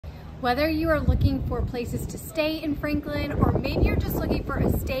Whether you are looking for places to stay in Franklin, or maybe you're just looking for a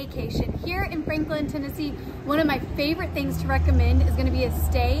staycation here in Franklin, Tennessee, one of my favorite things to recommend is going to be a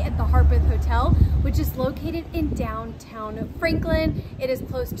stay at the Harpeth Hotel, which is located in downtown Franklin. It is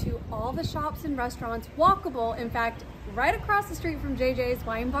close to all the shops and restaurants, walkable, in fact, right across the street from JJ's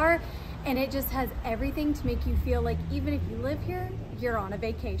Wine Bar, and it just has everything to make you feel like even if you live here, you're on a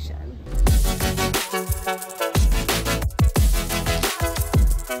vacation.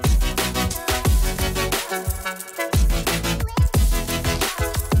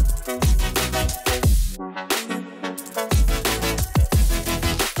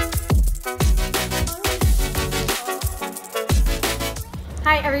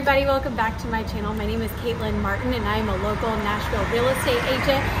 Hi everybody, welcome back to my channel. My name is Caitlin Martin and I am a local Nashville real estate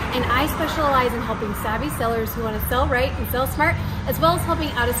agent, and I specialize in helping savvy sellers who want to sell right and sell smart, as well as helping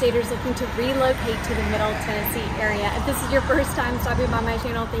out-of-staters looking to relocate to the Middle Tennessee area. If this is your first time stopping by my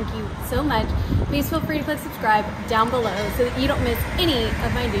channel, thank you so much. Please feel free to click subscribe down below so that you don't miss any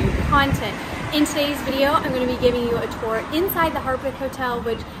of my new content. In today's video, I'm going to be giving you a tour inside the Harpeth Hotel,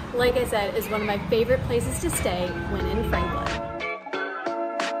 which, like I said, is one of my favorite places to stay when in Franklin.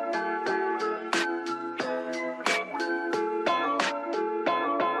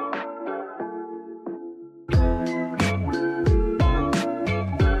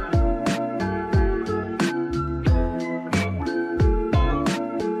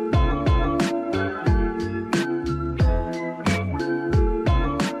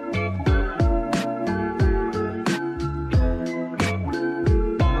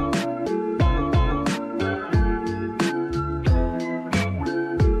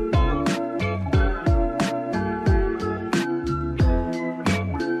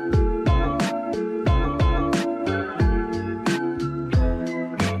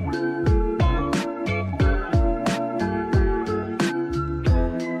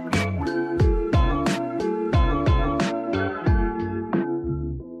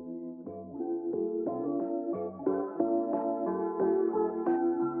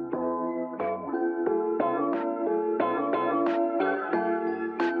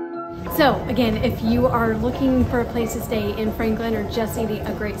 So again, if you are looking for a place to stay in Franklin or just needing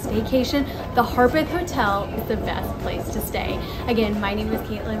a great staycation, the Harpeth Hotel is the best place to stay. Again, my name is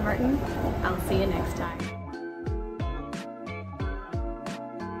Caitlin Martin. I'll see you next time.